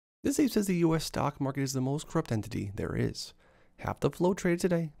This ape says the US stock market is the most corrupt entity there is. Half the float traded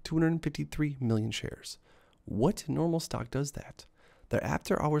today, 253 million shares. What normal stock does that? Their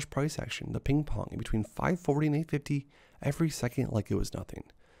after hours price action, the ping pong in between 540 and 850 every second like it was nothing.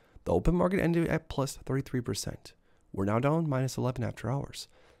 The open market ended at plus 33%. We're now down minus 11 after hours.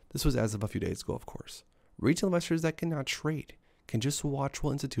 This was as of a few days ago, of course. Retail investors that cannot trade can just watch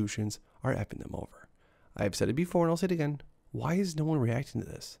while institutions are effing them over. I have said it before and I'll say it again. Why is no one reacting to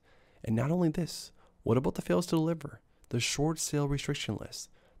this? And not only this, what about the fails to deliver, the short sale restriction list,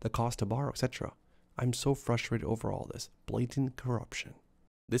 the cost to borrow, etc.? I'm so frustrated over all this blatant corruption.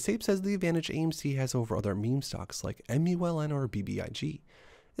 This ape says the advantage AMC has over other meme stocks like MULN or BBIG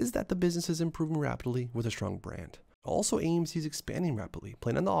is that the business is improving rapidly with a strong brand. Also, AMC is expanding rapidly,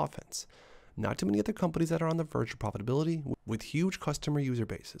 playing on the offense. Not too many other companies that are on the verge of profitability with huge customer user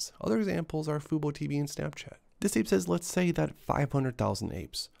bases. Other examples are Fubo TV and Snapchat. This ape says let's say that 500,000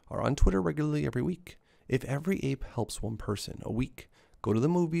 apes are on Twitter regularly every week. If every ape helps one person a week go to the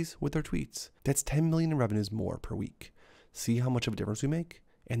movies with their tweets, that's 10 million in revenues more per week. See how much of a difference we make?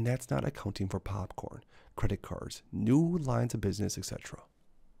 And that's not accounting for popcorn, credit cards, new lines of business, etc.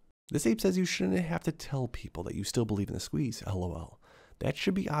 This ape says you shouldn't have to tell people that you still believe in the squeeze, lol. That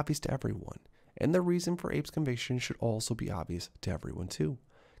should be obvious to everyone. And the reason for ape's conviction should also be obvious to everyone too.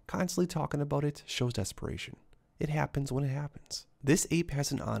 Constantly talking about it shows desperation. It happens when it happens. This ape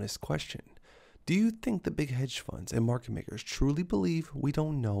has an honest question. Do you think the big hedge funds and market makers truly believe we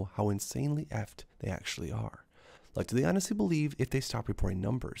don't know how insanely effed they actually are? Like, do they honestly believe if they stop reporting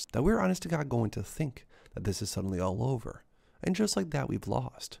numbers that we're honest to God going to think that this is suddenly all over? And just like that, we've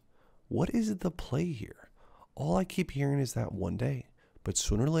lost. What is the play here? All I keep hearing is that one day, but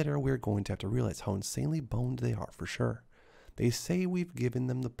sooner or later we're going to have to realize how insanely boned they are for sure. They say we've given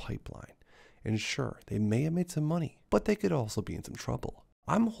them the pipeline. And sure, they may have made some money, but they could also be in some trouble.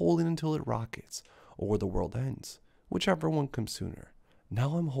 I'm holding until it rockets, or the world ends, whichever one comes sooner.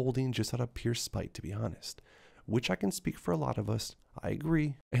 Now I'm holding just out of pure spite, to be honest, which I can speak for a lot of us. I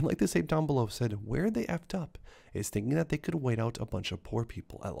agree. And like this ape down below said, where they effed up is thinking that they could wait out a bunch of poor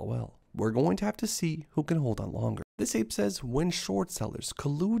people, lol. We're going to have to see who can hold on longer. This ape says when short sellers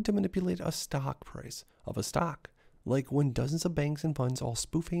collude to manipulate a stock price of a stock, like when dozens of banks and funds all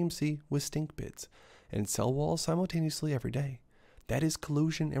spoof AMC with stink bids and sell walls simultaneously every day. That is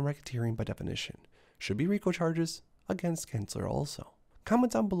collusion and racketeering by definition. Should be RICO charges against Gensler also.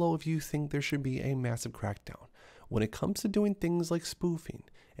 Comment down below if you think there should be a massive crackdown when it comes to doing things like spoofing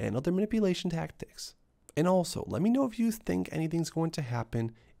and other manipulation tactics. And also, let me know if you think anything's going to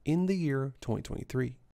happen in the year 2023.